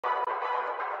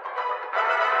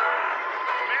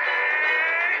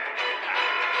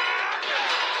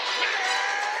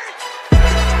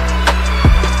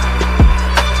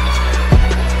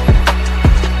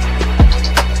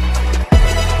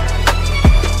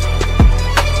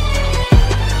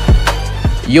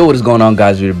Yo, what is going on,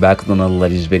 guys? We're back with another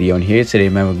Legends video, and here today,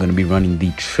 man, we're going to be running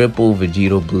the triple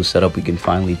Vegito Blue setup. We can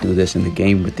finally do this in the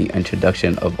game with the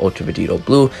introduction of Ultra Vegito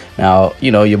Blue. Now, you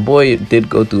know, your boy did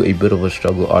go through a bit of a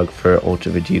struggle arc for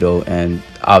Ultra Vegito, and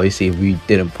obviously if we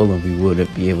didn't pull him, we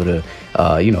wouldn't be able to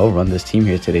you know, run this team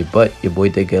here today. But your boy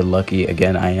did get lucky.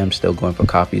 Again, I am still going for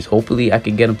copies. Hopefully I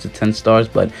can get him to 10 stars,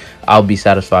 but I'll be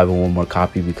satisfied with one more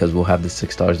copy because we'll have the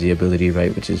 6 stars the ability,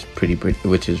 right, which is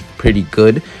pretty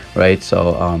good, right?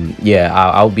 So yeah,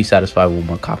 I'll be satisfied with one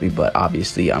more copy, but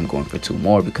obviously I'm going for 2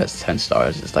 more because 10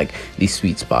 stars is like the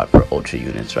sweet spot for ultra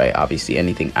units, right? Obviously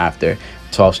anything after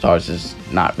 12 stars is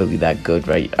not really that good,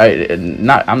 right? I'm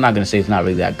not gonna say it's not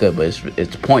really that good, but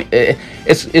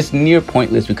it's near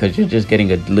pointless because you're just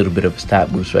getting a little bit of a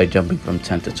stat boost, right? Jumping from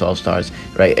 10 to 12 stars,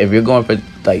 right? If you're going for,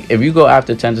 like, if you go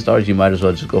after 10 stars, you might as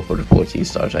well just go for the 14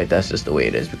 stars, right? That's just the way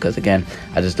it is, because again,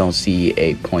 I just don't see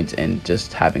a point in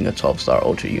just having a 12-star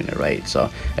ultra unit, right? So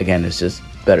again, it's just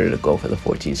better to go for the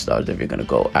 14 stars if you're going to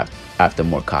go after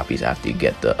more copies after you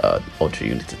get the ultra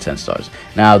unit to 10 stars.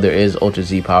 Now there is ultra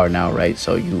Z power now, right?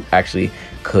 So you actually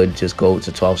could just go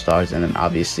to 12 stars, and then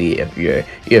obviously if you're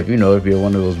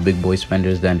one of those big boy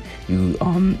spenders, then you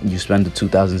spend the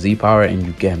 2000 Z power and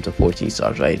you get him to 14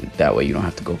 stars, right? That way you don't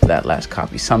have to go for that last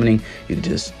copy summoning. You can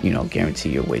just, you know, guarantee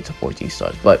your way to 14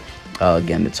 stars. But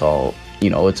again, it's all, you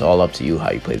know, it's all up to you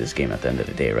how you play this game at the end of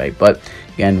the day, right? But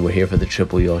again, we're here for the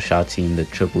triple SHAA team, the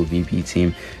triple VP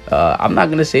team. I'm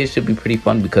not gonna say it should be pretty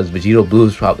fun because Vegito Blue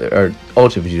is probably, or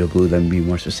Ultra Vegito Blue, then be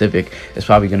more specific, is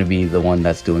probably gonna be the one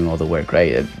that's doing all the work,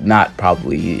 right? Not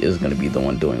probably, he is gonna be the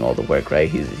one doing all the work,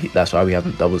 right? That's why we have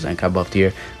him double Zenkai buffed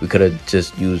here. We could have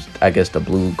just used, I guess, the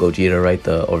blue Gogeta, right?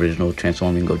 The original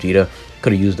transforming Gogeta.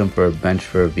 Could have used him for a bench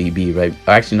for VB, right?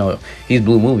 Actually, no, he's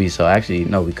blue movie, so actually,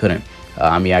 no, we couldn't.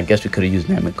 I mean, I guess we could have used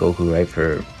Namek Goku, right,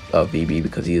 for VB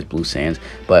because he is Blue Saiyans,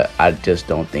 but I just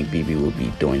don't think VB will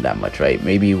be doing that much, right?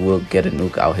 Maybe we'll get a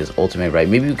nuke out his ultimate, right?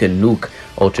 Maybe we can nuke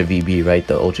Ultra VB, right?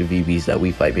 The Ultra VBs that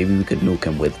we fight. Maybe we could nuke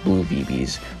him with Blue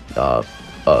VBs,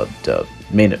 the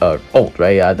main ult,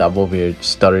 right? I'm over here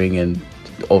stuttering and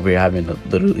over here having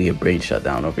literally a brain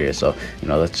shutdown over here. So, you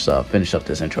know, let's finish up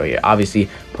this intro here. Obviously,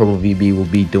 Purple VB will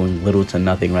be doing little to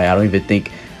nothing, right? I don't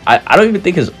even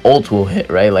think his ult will hit,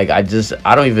 right? Like, I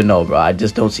don't even know, bro. I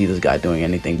just don't see this guy doing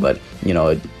anything. But, you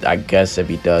know, I guess if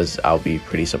he does, I'll be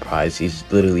pretty surprised. He's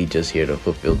literally just here to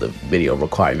fulfill the video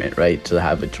requirement, right? To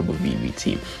have a triple VB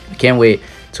team. I can't wait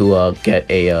to get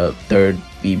a third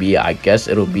VB. I guess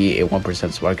it'll be a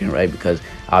 1% sparking, right? Because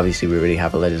obviously we already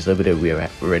have a Legends Limited. We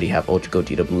already have Ultra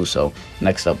Gogeta Blue. So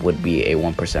next up would be a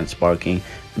 1% sparking.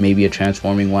 Maybe a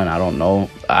transforming one. I don't know.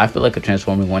 I feel like a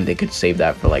transforming one, they could save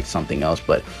that for like something else.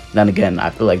 But then again, I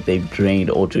feel like they've drained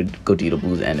Ultra Gogeta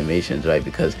Blue's animations, right?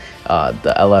 Because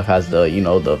the LF has the, you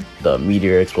know, the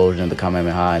meteor explosion, the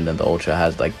Kamehameha, and then the Ultra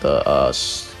has like the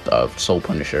Soul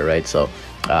Punisher, right? So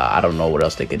I don't know what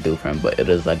else they could do for him, but it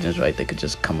is Legends, right? They could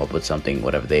just come up with something,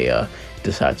 whatever they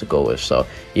decide to go with. So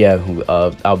yeah,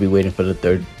 I'll be waiting for the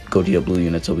third Gogeta Blue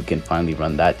unit so we can finally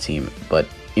run that team. But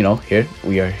you know,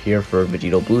 we are here for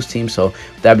Vegito Blue's team. So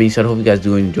with that being said, hope you guys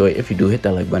do enjoy. If you do, hit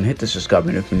that like button, hit the subscribe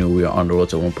button. If you're new, we are on the road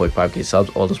to 1.5k subs.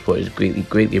 All the support is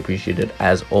greatly appreciated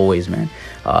as always, man.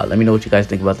 Let me know what you guys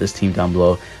think about this team down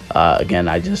below. Again,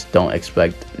 I just don't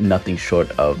expect nothing short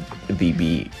of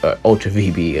VB or Ultra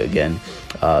VB again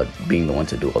being the one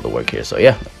to do all the work here. So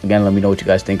yeah, again, let me know what you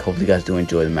guys think. Hopefully you guys do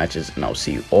enjoy the matches, and I'll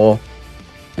see you all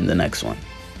in the next one.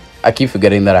 I keep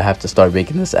forgetting that I have to start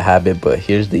making this a habit, but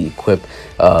here's the equip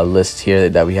list here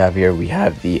that we have here. We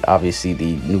have obviously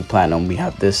the new platinum. We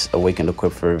have this awakened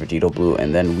equip for Vegito Blue,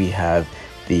 and then we have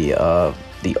the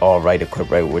all right equip,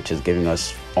 right, which is giving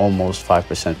us almost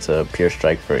 5% to pure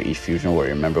strike for each fusion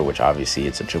warrior member, which obviously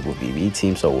it's a triple VB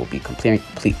team, so we'll be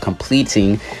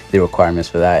completing the requirements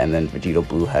for that. And then Vegito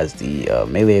Blue has the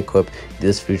melee equip,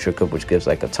 this future equip, which gives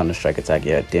like a ton of strike attack,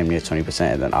 yeah, damn near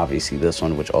 20%. And then obviously this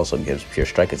one, which also gives pure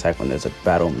strike attack when there's a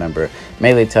battle member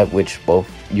melee type, which both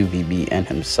UVB and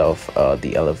himself,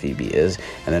 the LFVB is.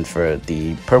 And then for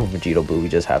the purple Vegito Blue, we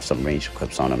just have some range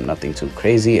equips on him, nothing too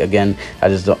crazy. Again,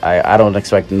 I don't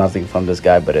expect nothing from this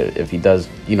guy, but if he does,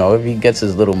 you know, if he gets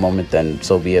his little moment, then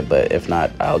so be it. But if not,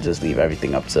 I'll just leave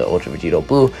everything up to Ultra Vegito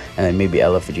Blue, and then maybe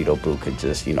LF Vegito Blue could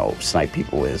just, you know, snipe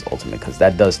people with his ultimate, because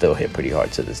that does still hit pretty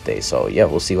hard to this day. So yeah,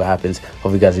 we'll see what happens.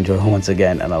 Hope you guys enjoy once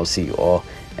again, and I'll see you all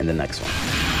in the next one.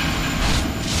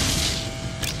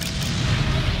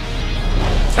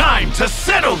 Time to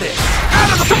settle this!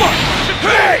 Out of the... Come on!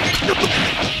 Hey!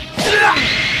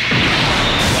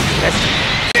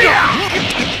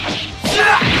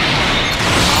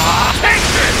 Take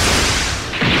this!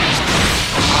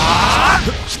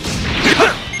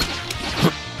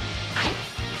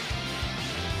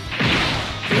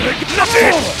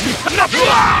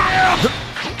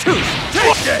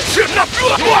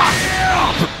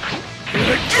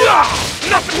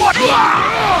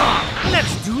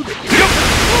 Let's do this.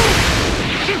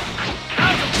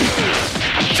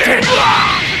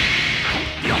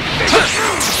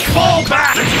 Fall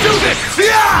back! Let's do this!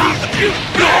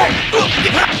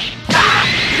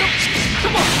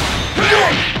 Come on!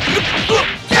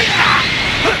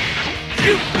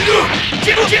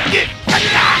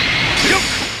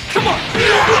 Come on!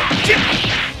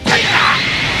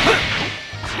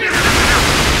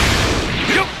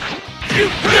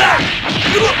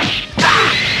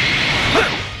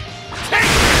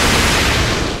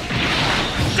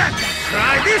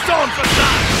 Try this on for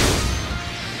size!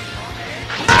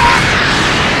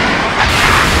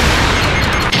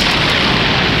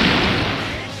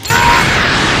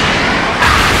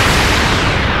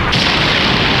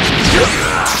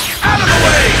 Out of the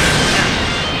way!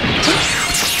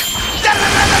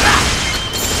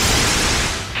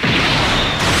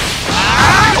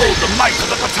 Hold the might of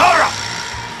the Patara!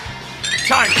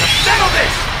 Time to settle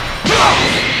this!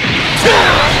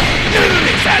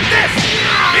 It's at this!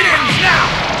 It ends now!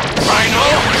 Rhino!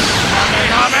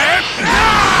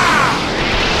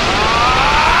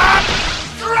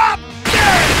 Drop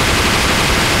dead!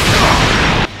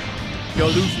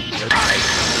 You're losing. I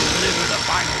deliver the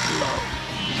final blow.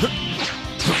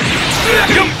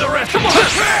 Give the rest! Come on!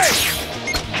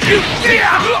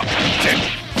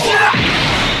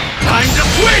 Time to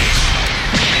switch!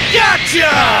 Gotcha!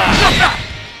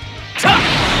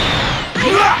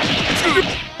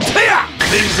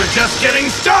 Things are just getting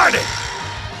started!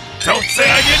 Don't say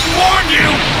I didn't warn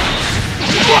you!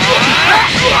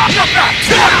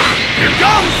 Here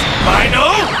goes! Rhino!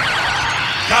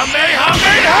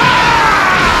 Kamehameha!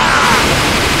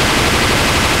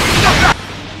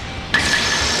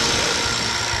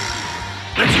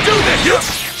 Let's do this!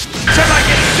 Shall I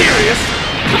get serious?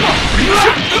 Come on!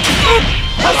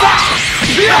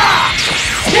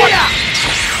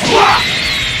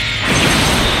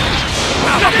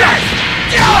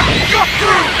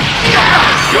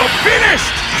 You're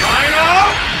finished! Rhino!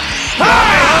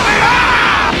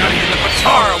 Not even the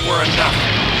Patara were enough!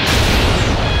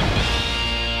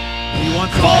 You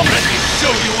want some? Let me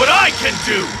show you what I can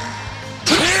do!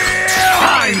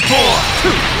 Time for...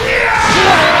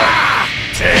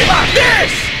 Take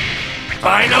this!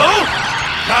 Rhino!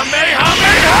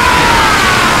 Kamehameha!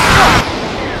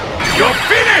 You're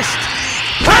finished!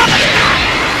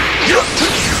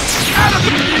 Out of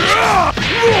the...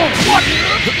 What?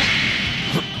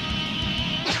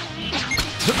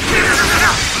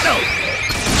 No!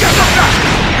 Get up back!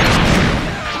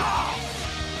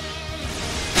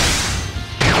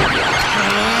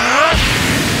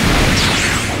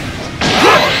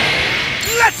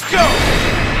 Let's go!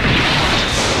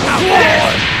 Now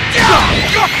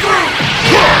go through!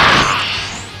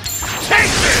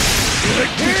 Take this!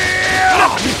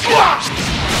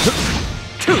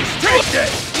 Tuesday!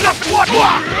 Nothing! What?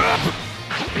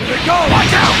 Here they go!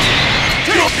 Watch out!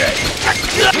 Tuesday! Time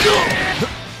to...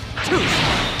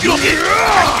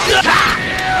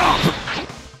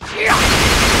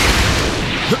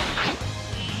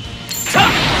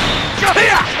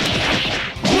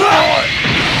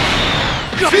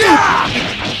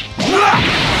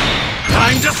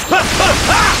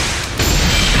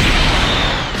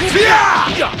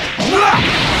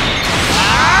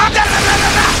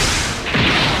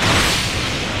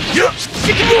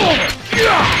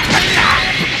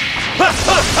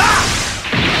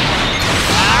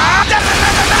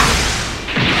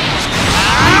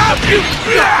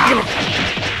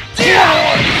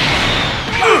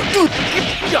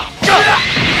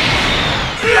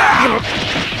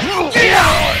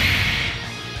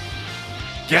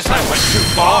 Guess I went too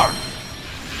far.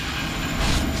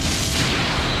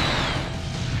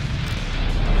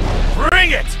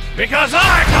 Bring it! Because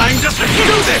I'm just to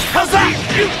do this! Huzzah!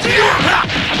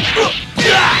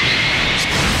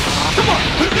 Come on!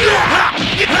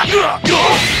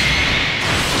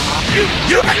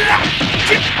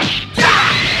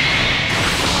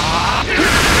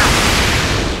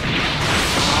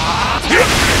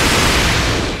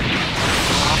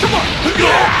 Come on!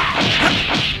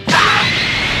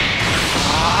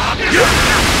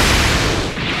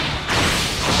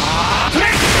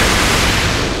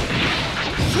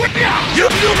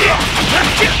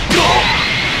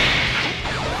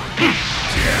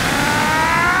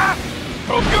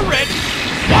 Hope you're ready.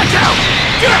 Watch out!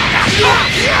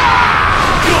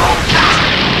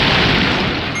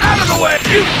 Out of the way!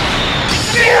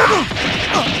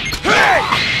 Hey!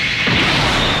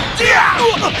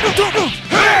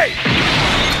 Hey!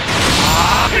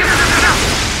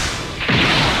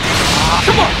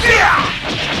 Come on!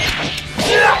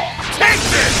 Take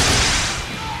this!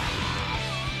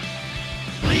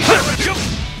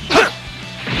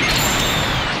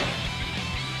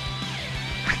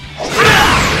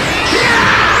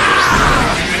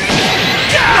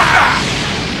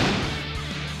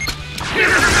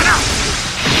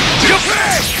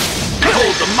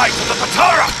 Behold the might of the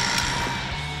Patara!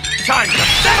 Time to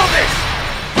settle this!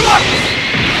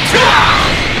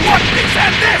 What this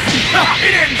and this?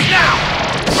 It ends now!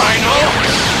 Final!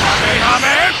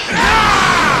 Amen!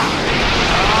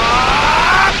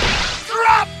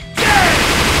 Drop dead!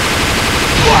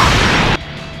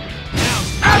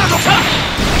 Out of the top!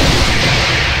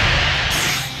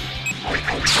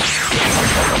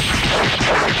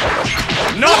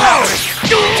 No!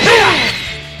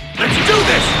 Let's do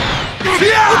this!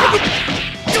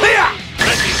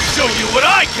 Let me show you what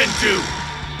I can do!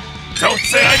 Don't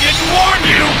say I didn't warn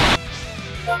you!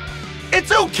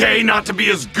 It's okay not to be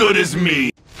as good as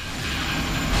me!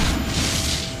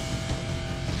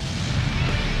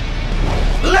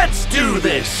 Let's do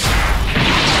this!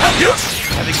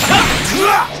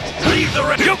 Leave the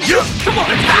rest! Come on!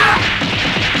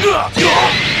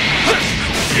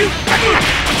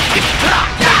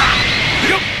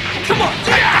 Come on!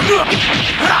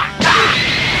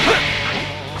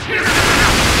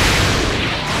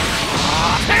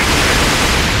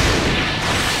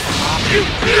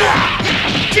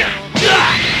 Come on!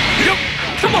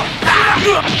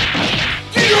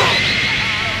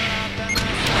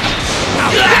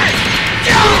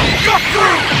 Go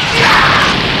through!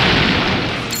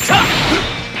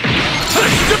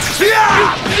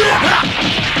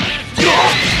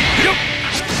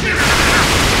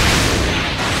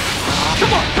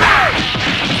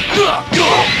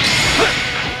 Come on!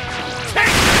 Take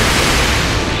it!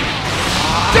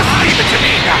 Just leave it to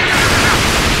me now!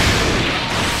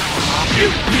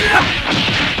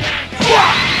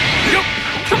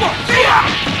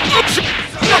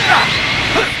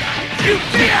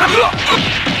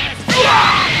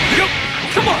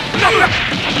 Come on! Come on!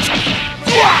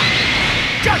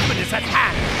 Judgment is at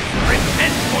hand!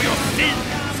 Repent for your sins!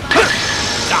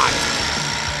 Die!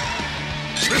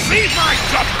 Receive my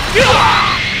true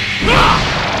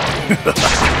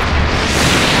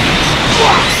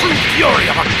fury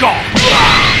of a god!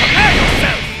 Prepare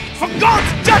yourself for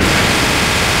God's judgment!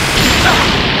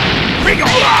 Bring on!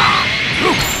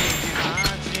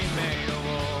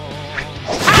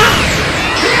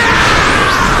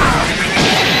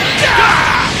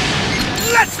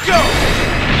 Let's go!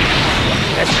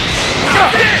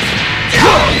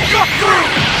 Go through!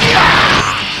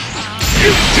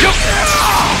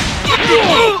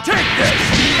 Take this!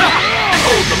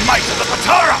 Hold the might of the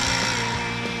Patara!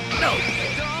 No!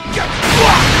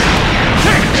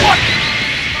 Take what?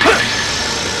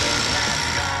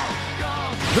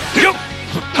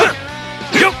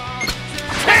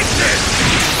 Take this!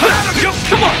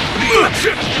 Come on!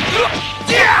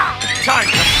 Time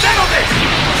to settle this!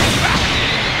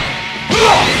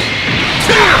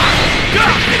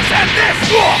 This and this!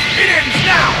 It ends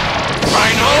now!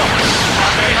 Final!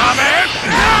 Amen!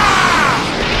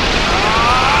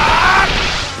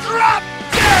 Drop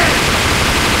dead!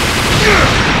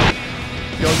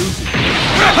 You're losing.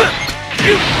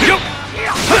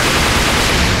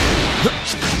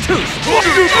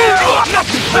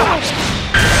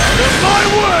 My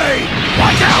way!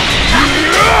 Watch out!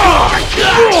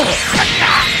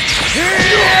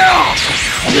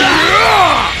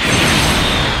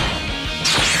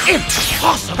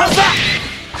 Impossible!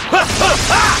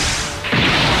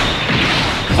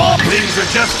 All things are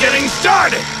just getting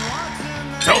started!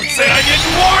 Don't say I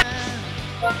didn't warn!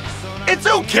 It's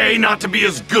okay not to be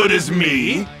as good as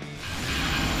me!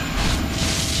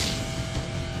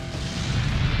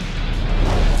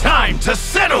 Time to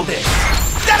settle this!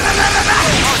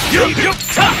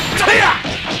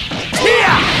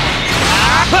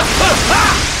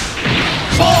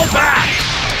 Fall back!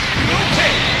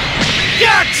 Okay!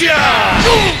 Gotcha!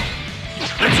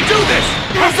 Let's do this!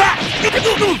 How's that?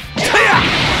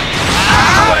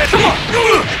 Come on!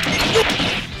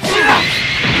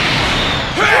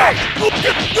 Hey!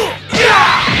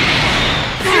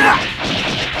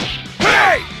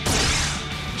 Hey!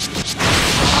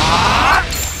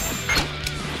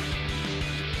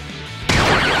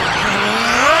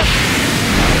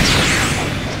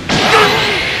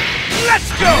 Let's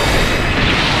go!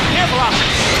 Careful out!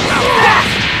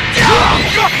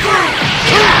 Go through!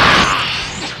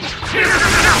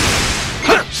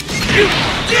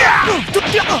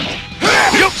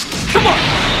 Come on!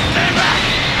 Stand back!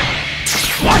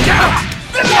 Watch out!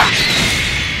 Come on!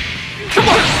 Come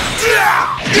on!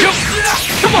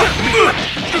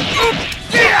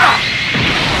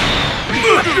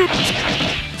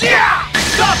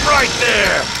 Stop right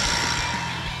there!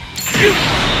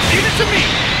 Leave it to me!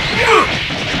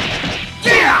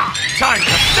 Time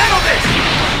to settle this!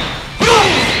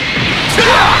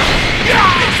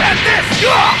 And this!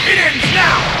 It ends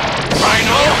now!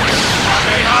 Rhino!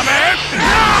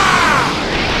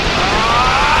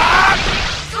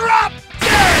 Drop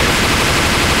dead!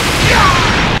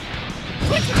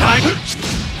 Time!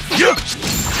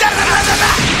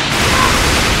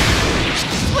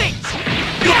 Switch!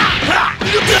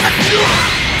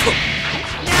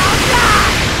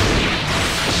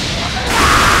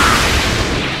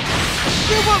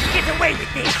 You won't get away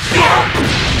with this!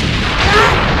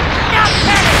 Now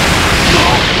panic!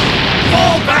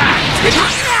 Fall back!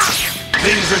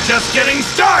 Things are just getting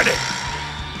started!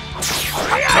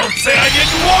 Don't say I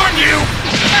didn't warn you!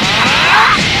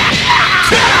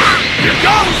 Here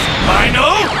goes! Rhino!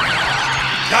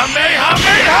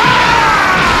 Kamehameha!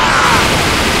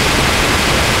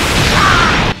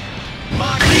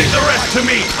 Leave the rest to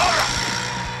me!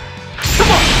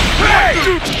 Come on! Hey!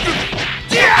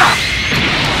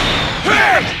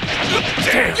 Hey!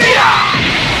 Take this!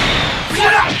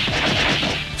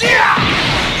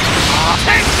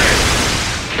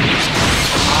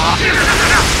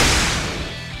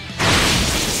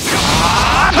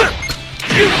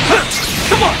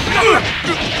 Come on!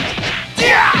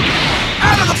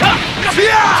 Out of the top!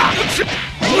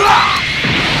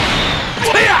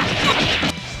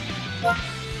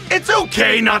 It's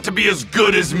okay not to be as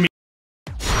good as me.